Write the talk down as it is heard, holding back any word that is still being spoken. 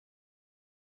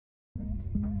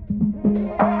You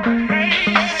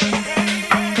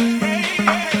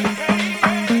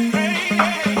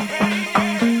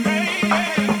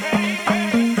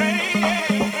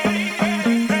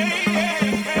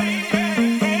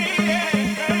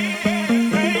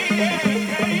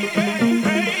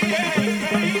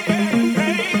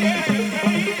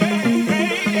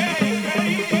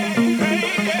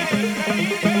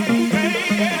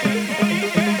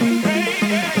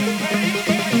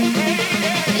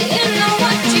know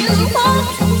what you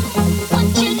want.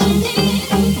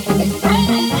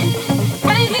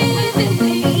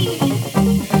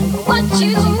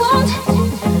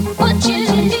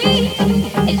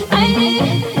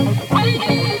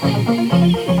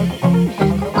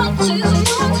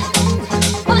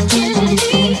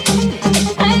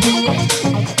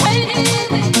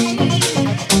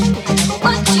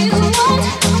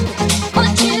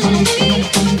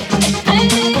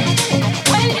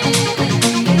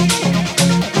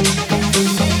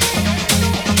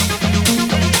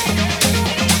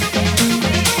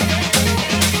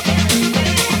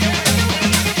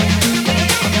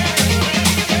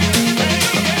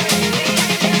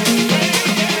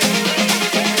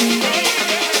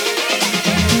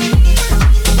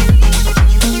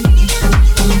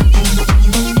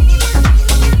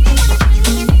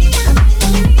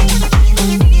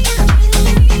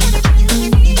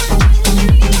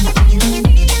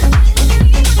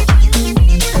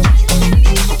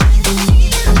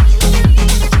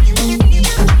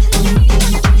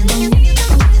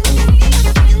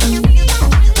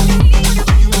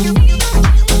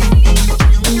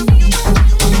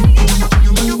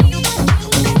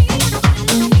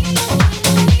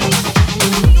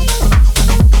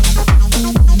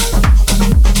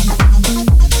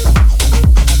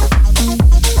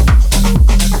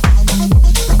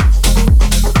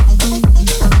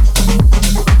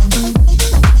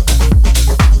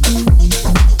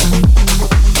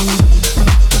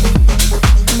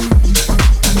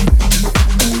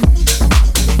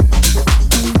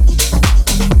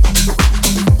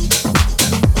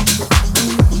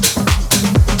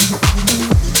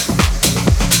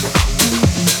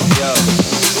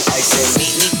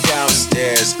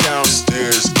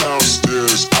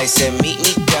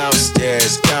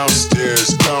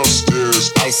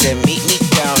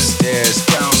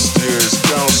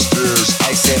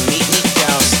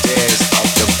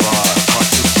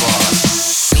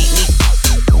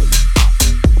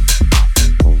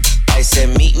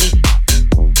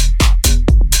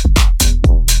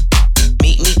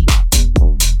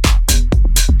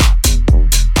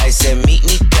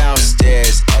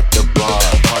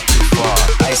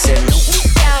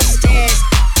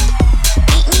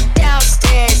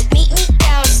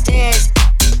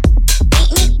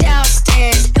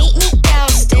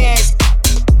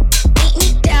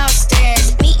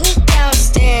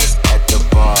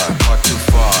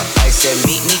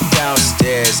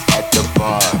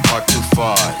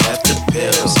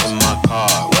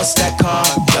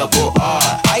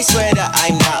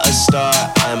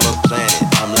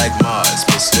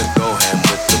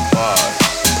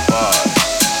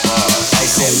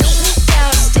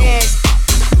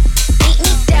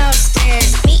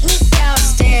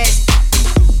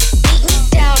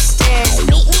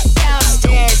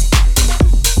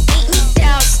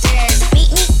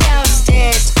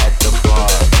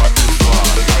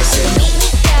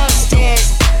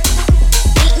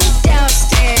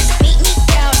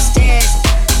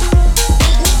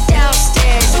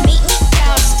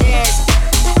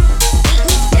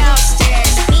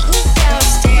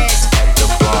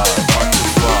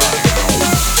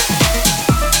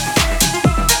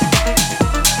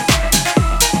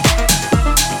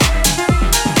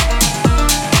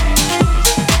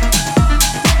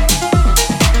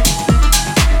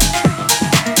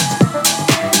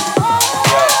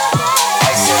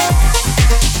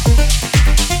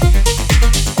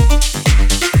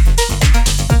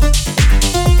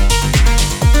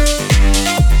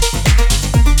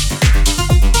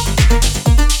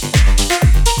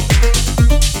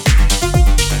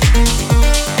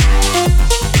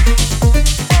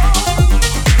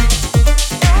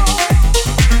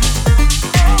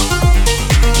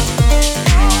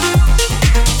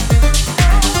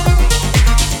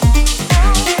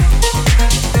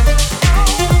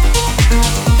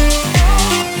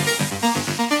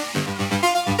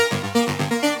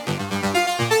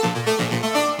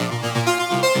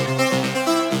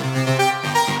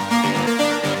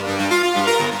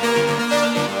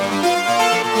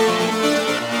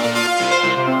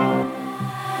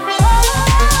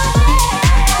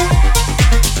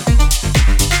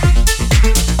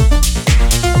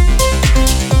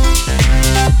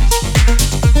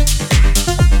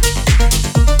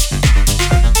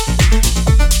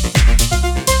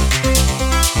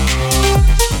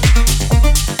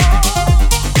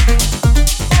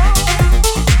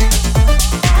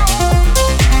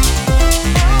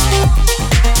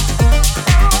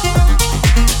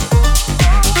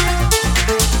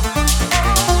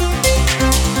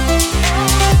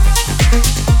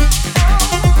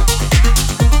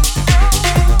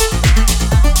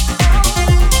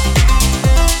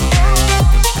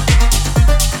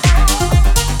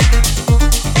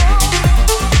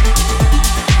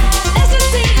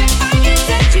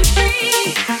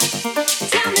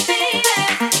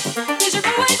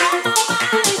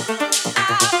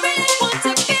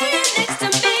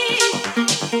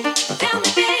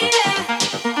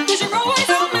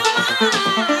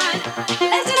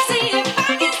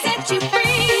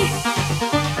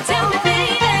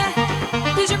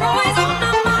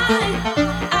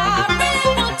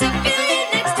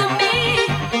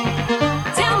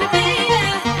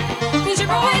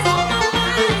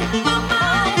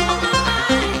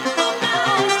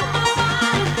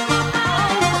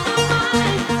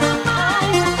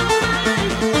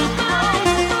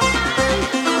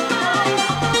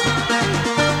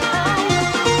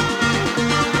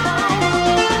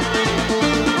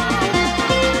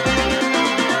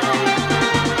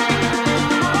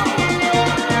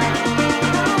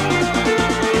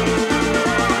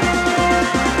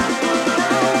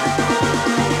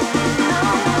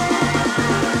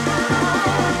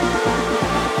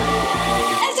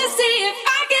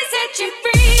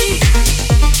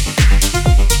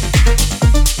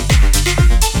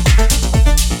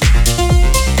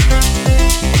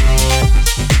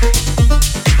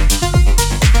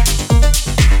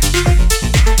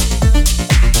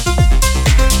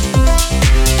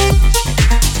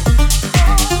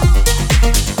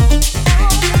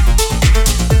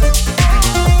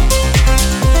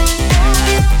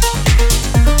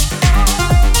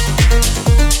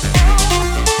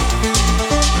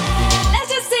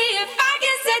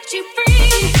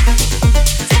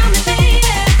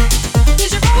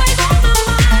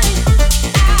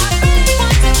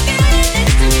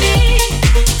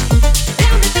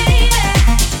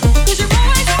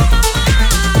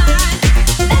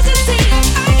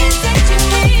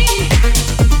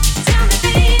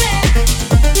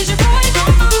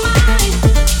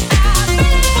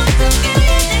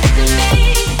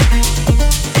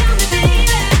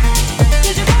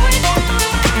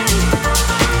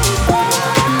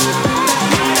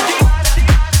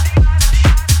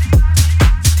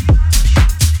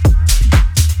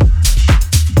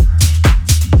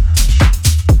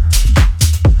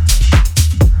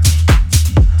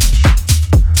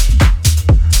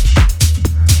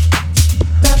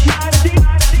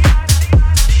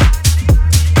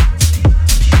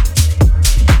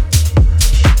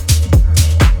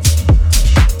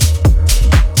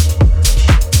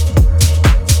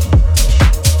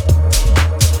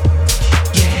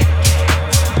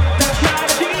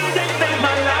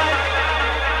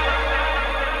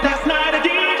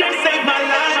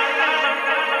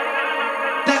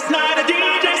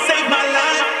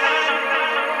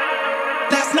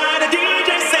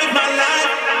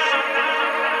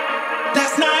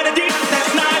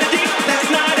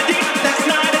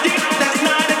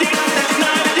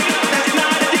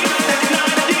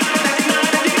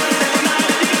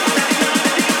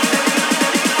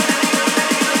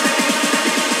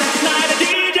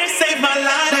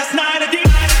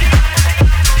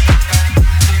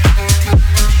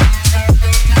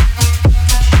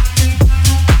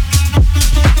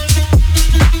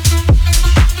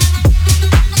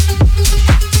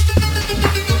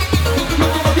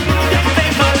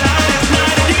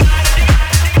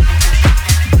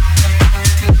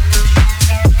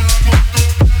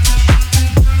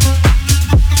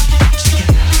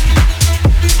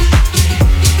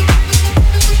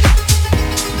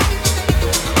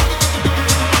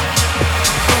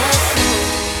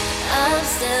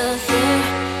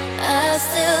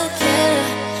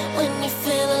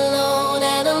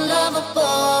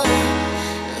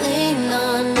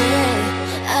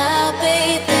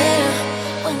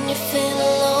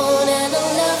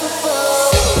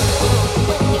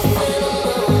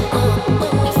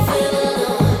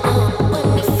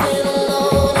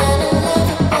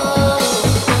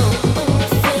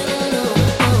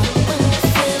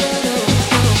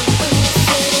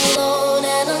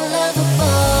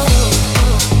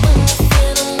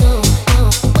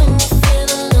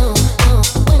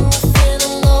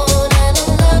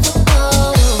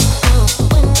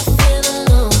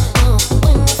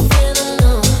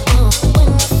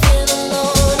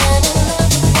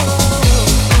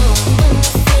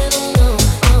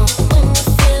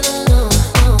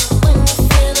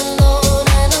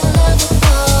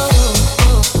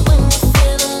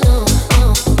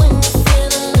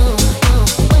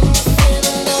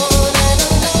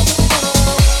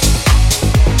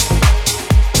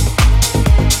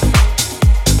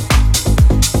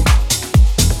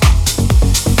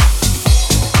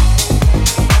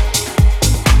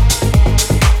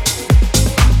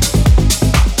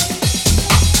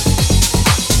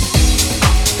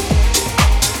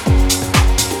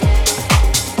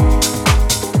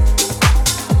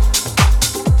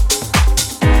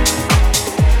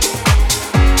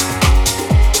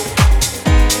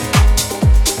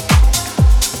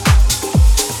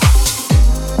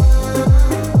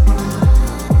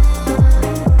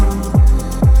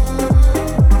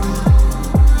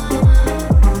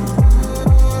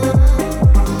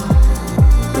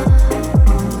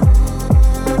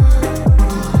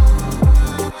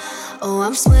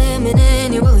 I'm swimming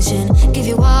in your ocean. Give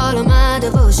you all of my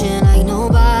devotion like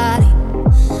nobody,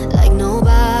 like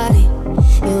nobody.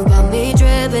 You got me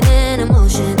dripping in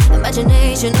emotion,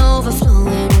 imagination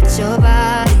overflowing with your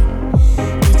body,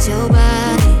 with your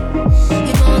body.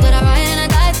 You know that I ride and I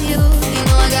die for you. You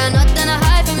know I got nothing to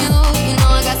hide from you. You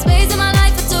know I got space in my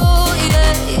life for two,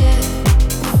 yeah, yeah.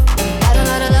 Got a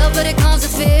lot of love, but it comes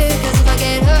with fear. Cause if I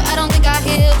get hurt, I don't think I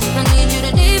heal. I need you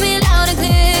to need me loud and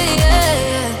clear, yeah,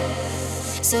 yeah.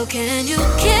 So can you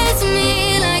kiss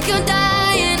me like you're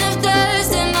dying of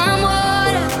thirst in my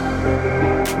water?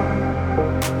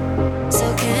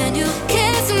 So can you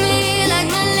kiss me like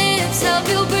my lips help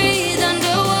you breathe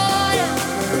underwater?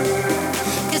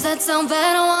 Cause that sound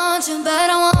bad, I want you, bad,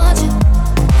 I want you.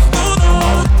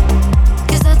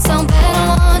 Cause that sound bad, I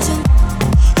want you.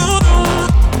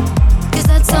 Cause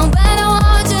that sound bad, I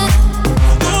want you.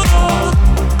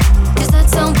 Cause that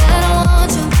sound bad, I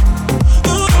want you.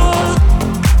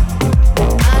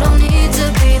 I don't need to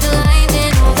be the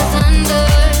lightning or the thunder,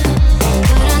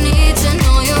 but I need to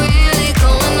know you're really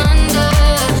going under.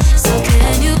 So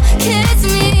can you kiss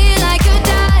me like you're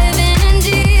diving in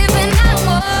deep in that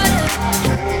water?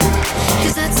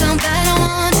 Cause that sound bad, I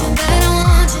want you, bad, I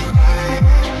want you.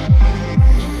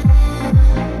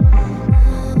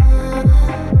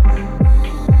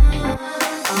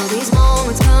 All these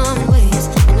moments come in waves,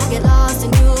 and I get lost in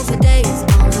you for days.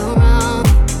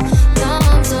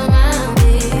 Arms around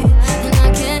me, and I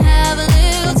can't have a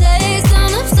little taste.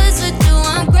 I'm obsessed with you,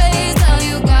 I'm crazy how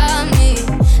you got me.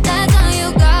 That's how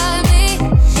you got me.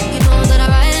 You know that I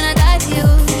ride and I die for you.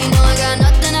 You know I got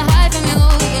nothing to hide from you.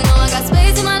 You know I got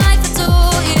space in my life for two,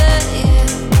 yeah, yeah.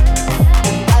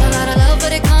 Got a lot of love,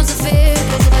 but it comes with fear.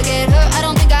 Cause if I get hurt, I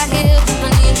don't think I heal. I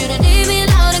need you to need me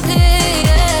loud and clear,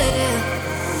 yeah,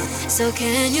 yeah. So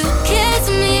can you kiss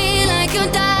me like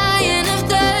you're dying of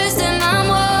thirst in my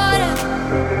water?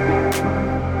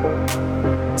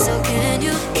 So can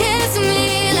you kiss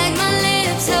me like my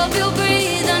lips help you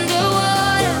breathe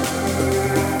underwater?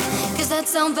 Cause that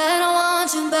sound bad, I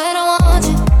want you, bad, I want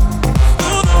you.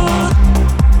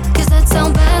 Cause that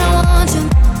sound bad, I want you.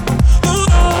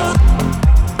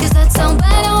 Cause that sound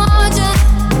bad, I want you.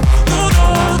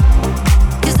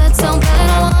 Cause that sound bad,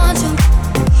 I want you.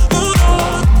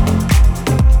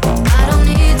 I don't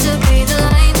need to be the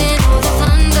lightning or the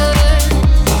thunder,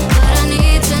 but I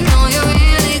need to know you're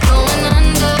really going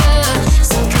under.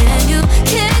 So can you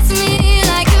kiss me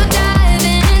like you're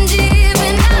diving in deep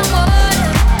in that water?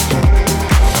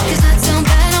 Cause that sound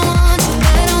bad, I want you,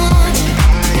 bad, I want you.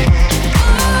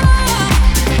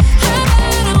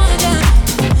 Bad, I want you.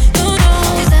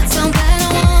 Cause that sound bad, I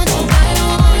want you, bad, I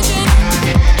want you.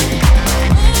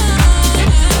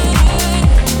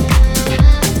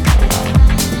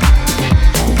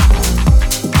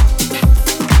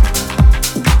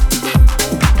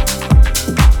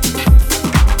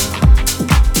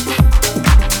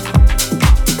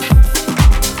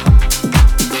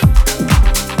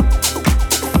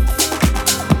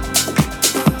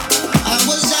 I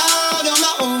was out on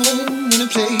my own in a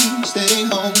place that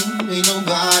ain't home. Ain't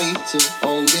nobody to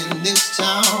hold in this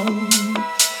town.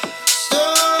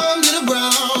 Stumbling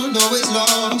around, always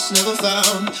lost, never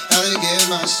found how to get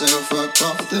myself up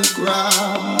off the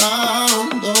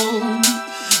ground. Oh,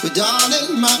 but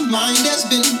darling, my mind has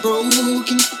been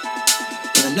broken.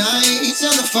 The nights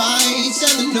and the fights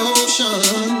and the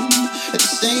notion that the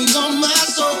stains on my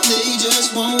soul, they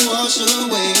just won't wash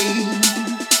away.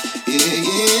 Yeah,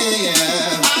 yeah,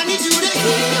 yeah. I need you to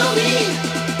heal me,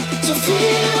 to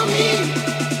feel me.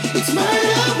 It's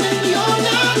murder when you're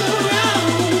not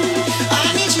around.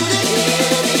 I need you to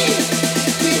heal me,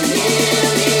 be near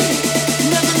me.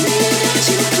 Never knew that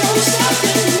you were close up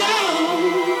and down.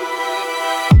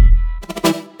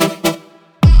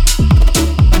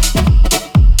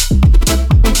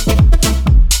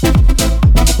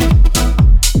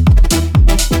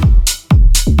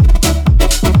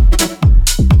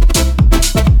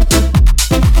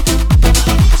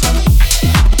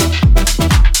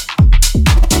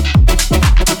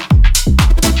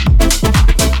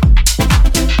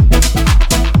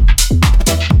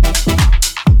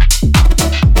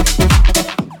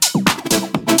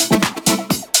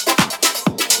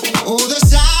 Oh, the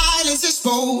silence is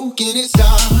spoken, it's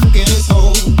dark and it's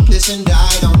hopeless, and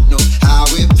I don't know how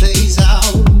it plays out.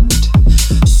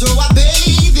 So I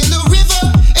bathe in the river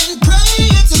and pray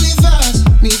until it diverts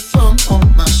me from all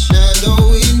my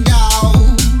shadowing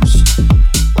doubts.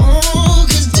 Oh,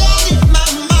 'cause darling, my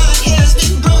mind has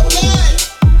been broken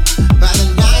by the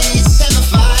nights and the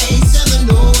fights and the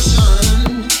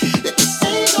notion that the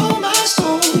stains on my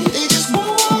soul, they just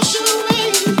won't wash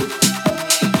away.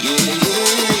 Yeah,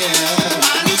 yeah,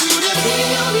 yeah. I need you to heal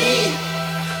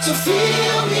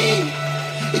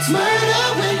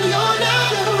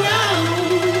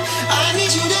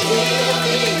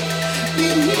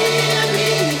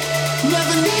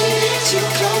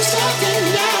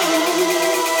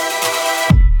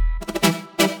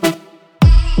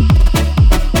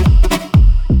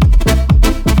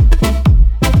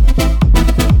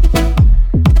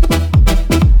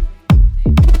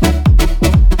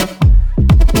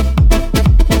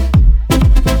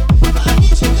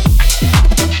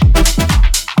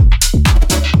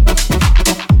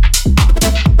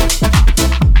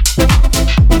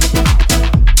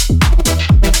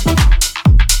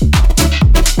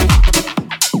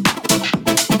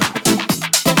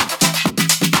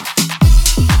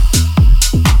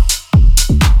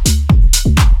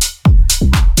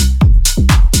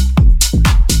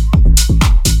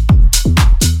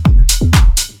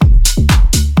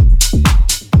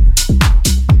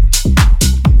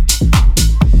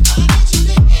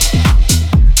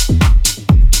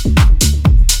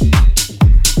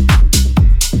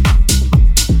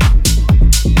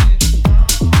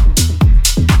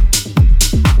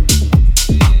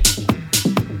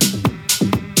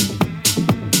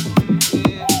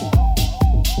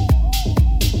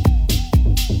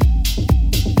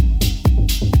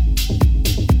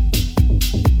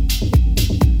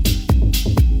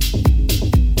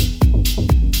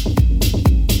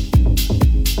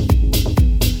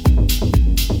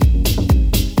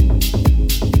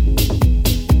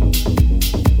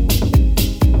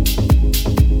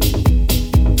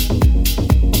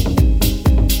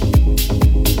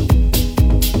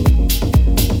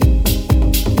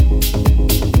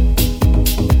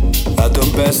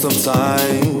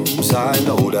Sometimes I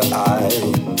know that I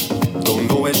don't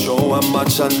always show how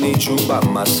much I need you by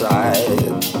my side.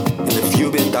 And if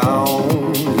you've been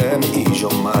down, let me ease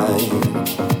your mind.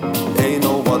 Ain't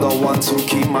no other one to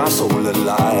keep my soul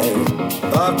alive.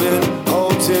 I've been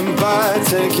holding back,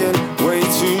 taking way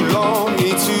too long.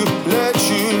 Need to let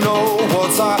you know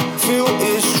what I feel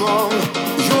is strong.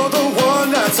 You're the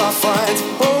one that I find,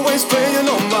 always playing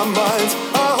on my mind.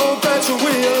 I hope that you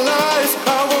realize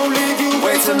I won't leave you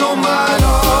waiting on my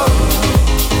love.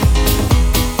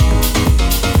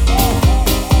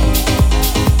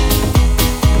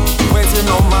 Waiting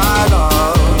on my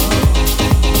love.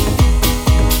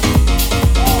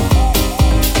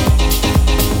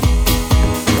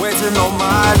 Waiting on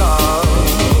my love.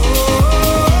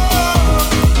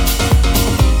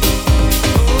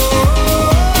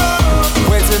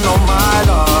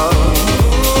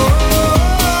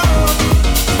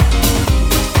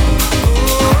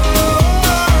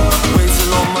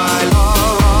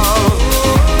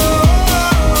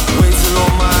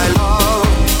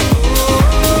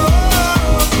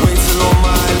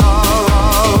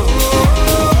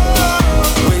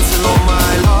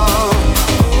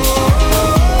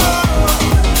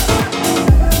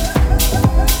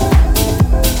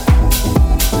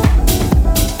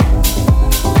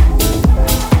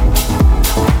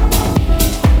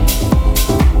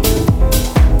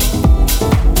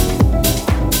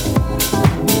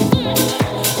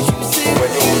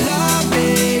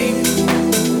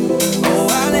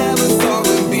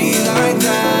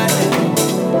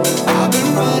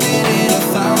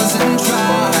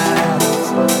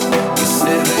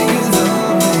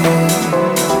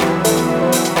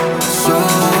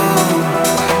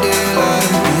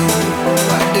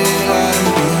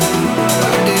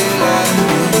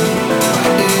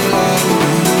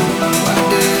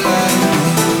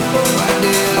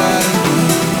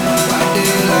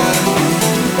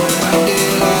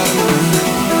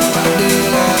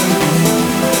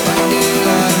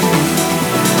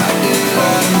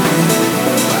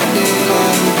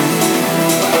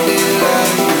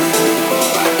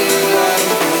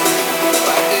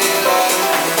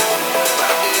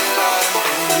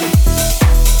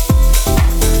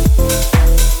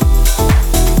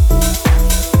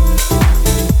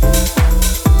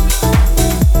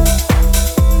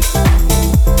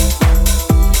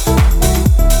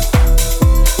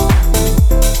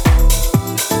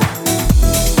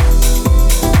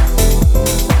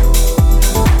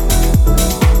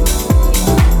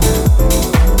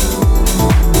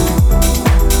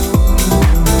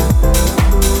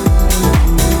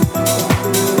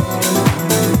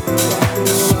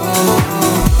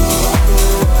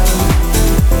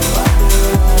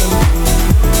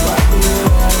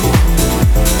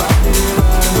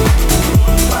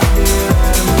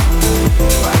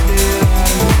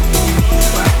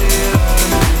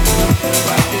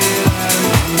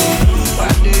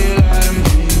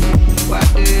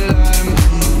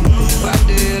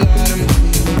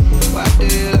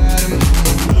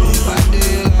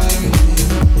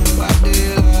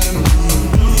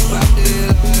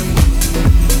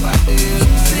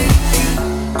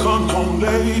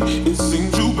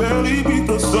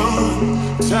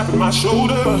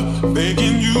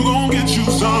 thinking you gon' get you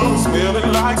some.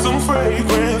 Smelling like some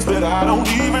fragrance that I don't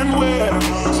even wear.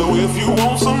 So if you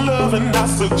want some loving, I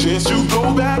suggest you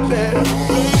go back there.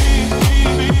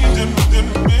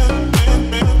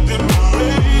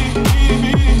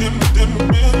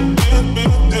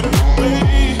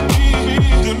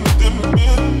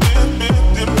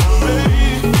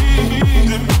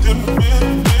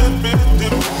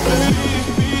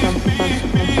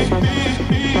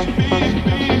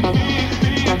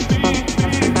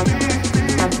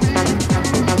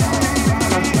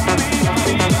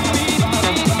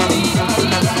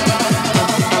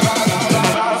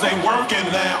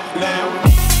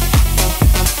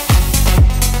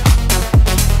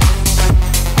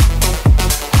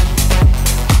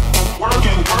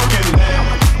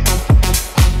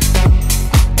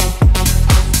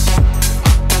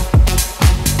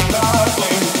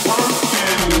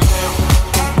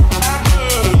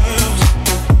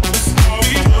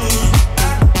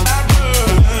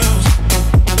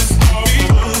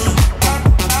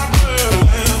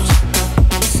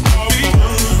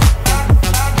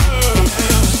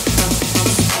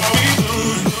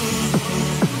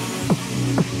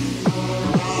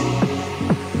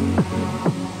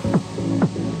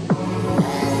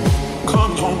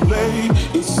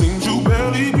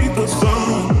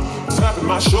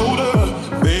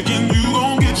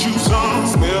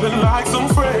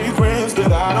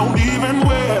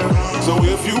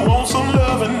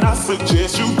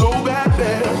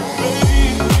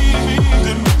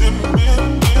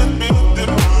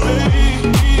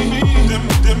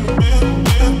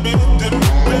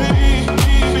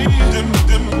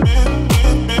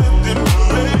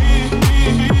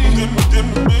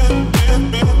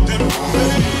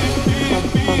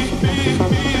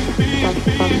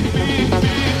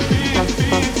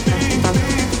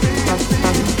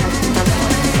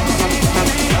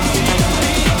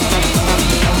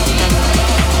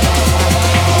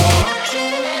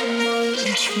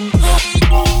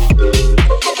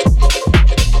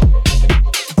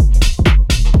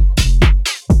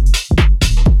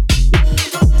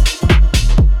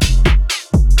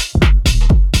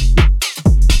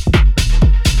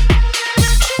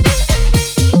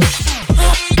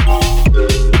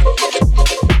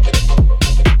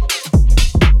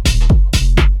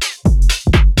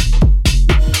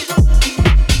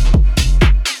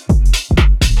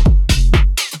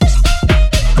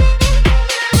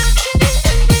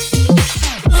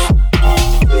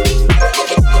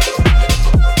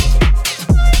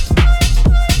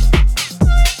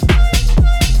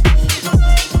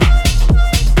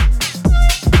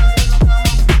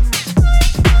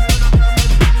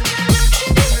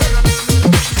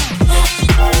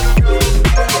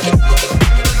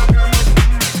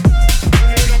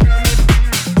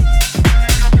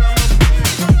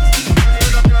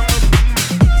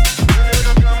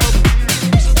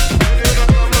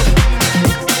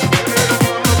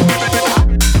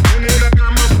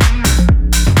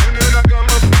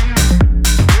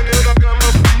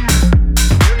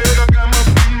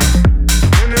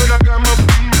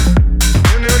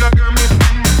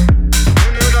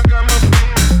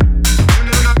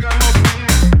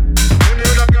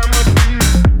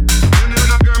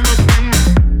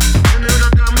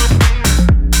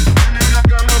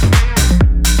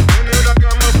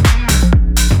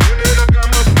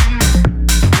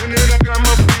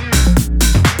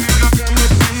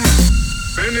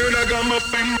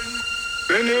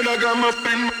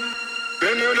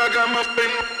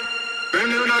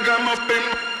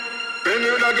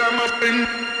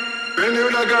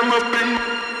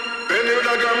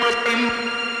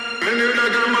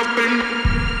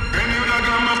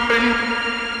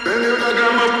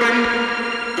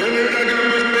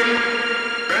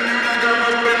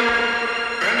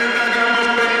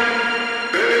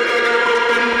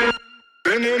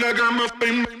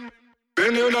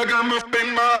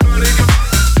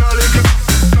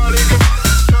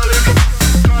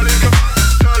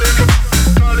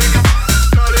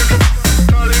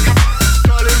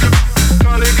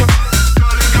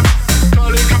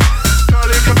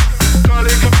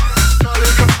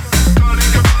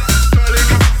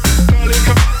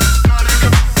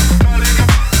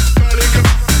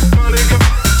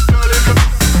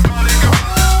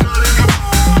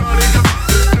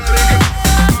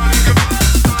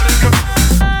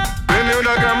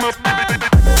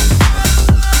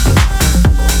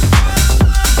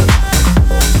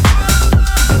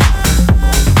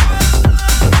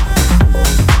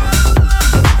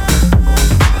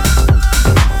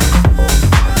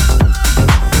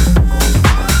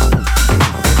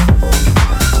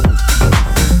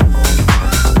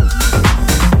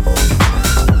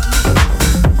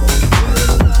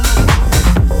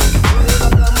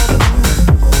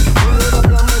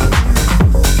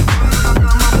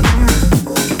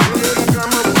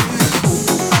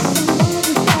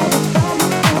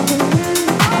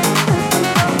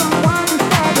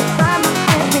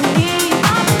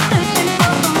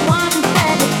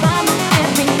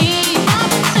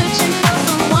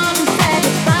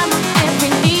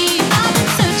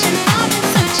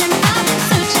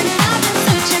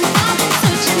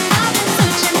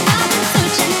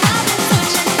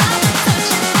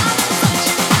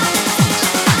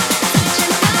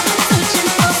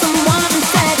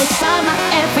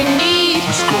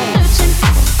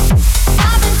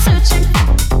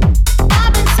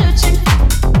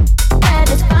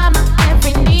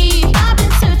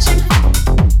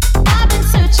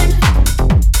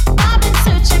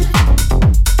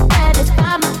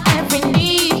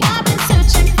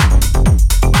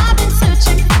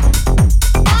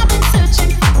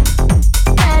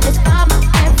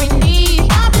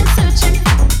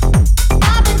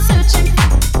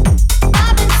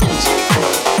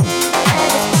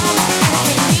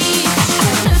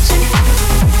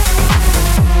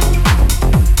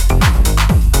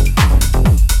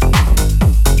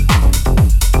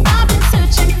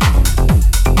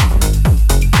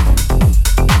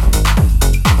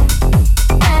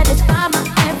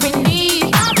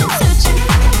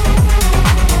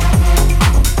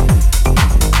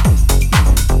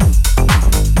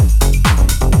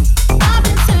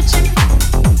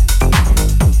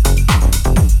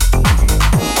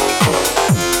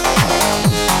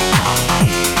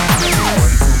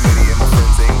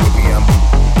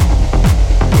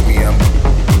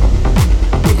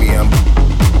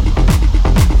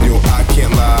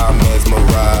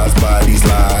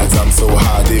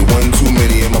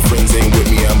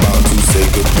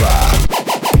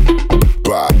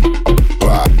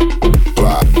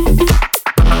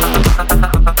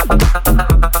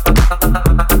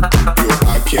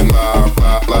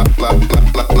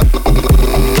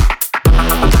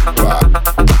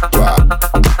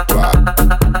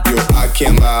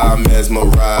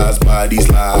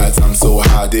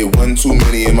 did one too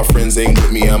many and my friends ain't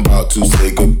with me, I'm about to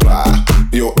say goodbye.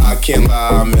 Yo, I can't lie,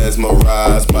 I'm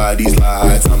mesmerized by these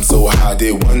lights. I'm so high,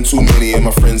 did one too many and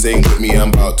my friends ain't with me, I'm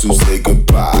about to say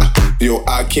goodbye. Yo,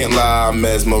 I can't lie, I'm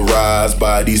mesmerized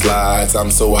by these lights.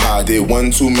 I'm so high, did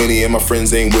one too many and my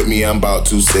friends ain't with me, I'm about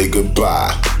to say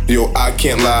goodbye. Yo, I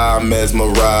can't lie, I'm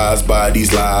mesmerized by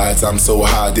these lights. I'm so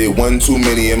high, did one too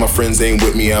many and my friends ain't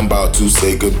with me, I'm about to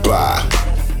say goodbye.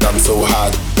 I'm so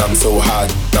hot, I'm so hot,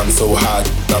 I'm so hot,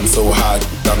 I'm so hot,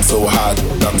 I'm so hot,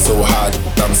 I'm so hot,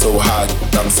 I'm so hot,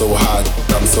 I'm so hot,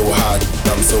 I'm so hot,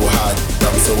 I'm so hot,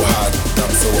 I'm so hot,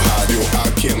 I'm so hot. Yo, I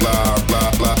can't lie,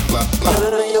 blah blah blah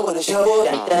blah. You wanna show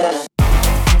that?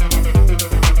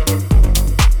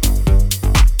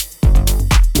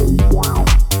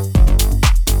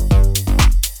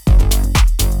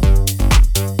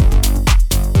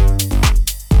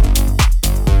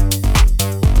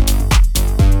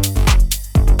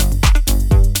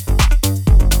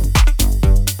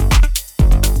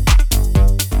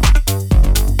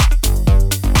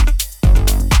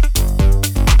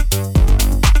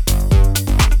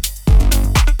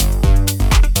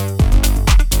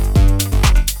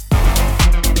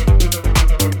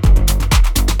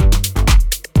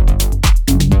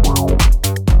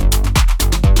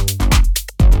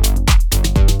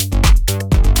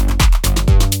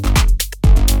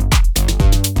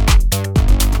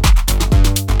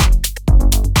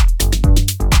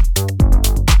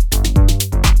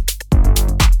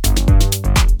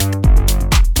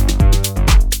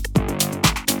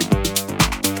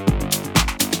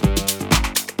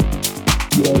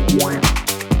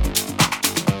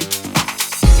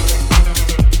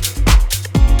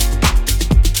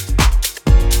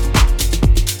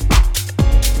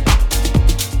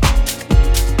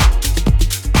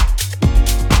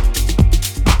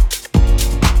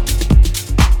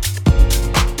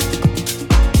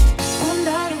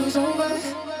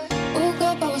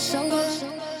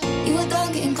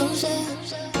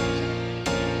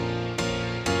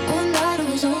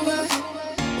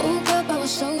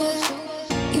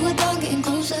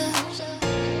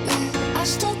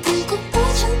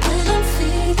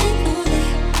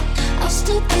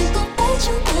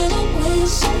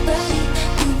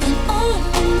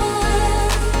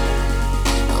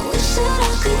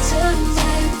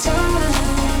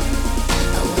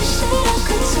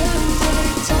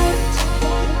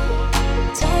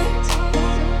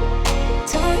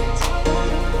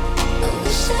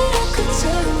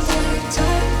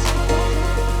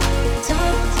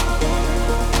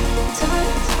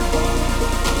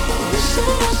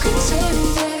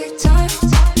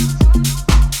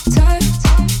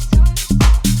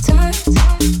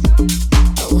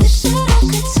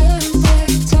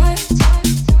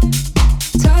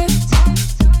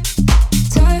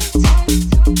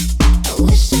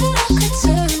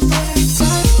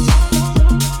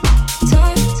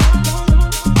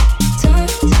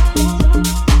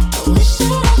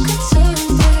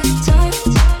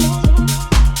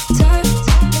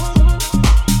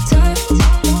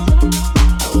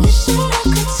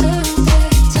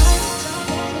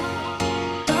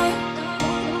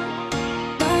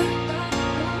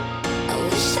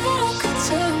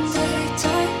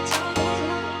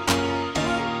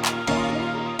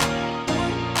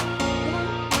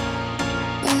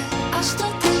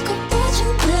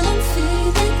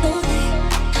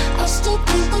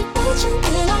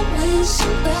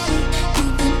 Somebody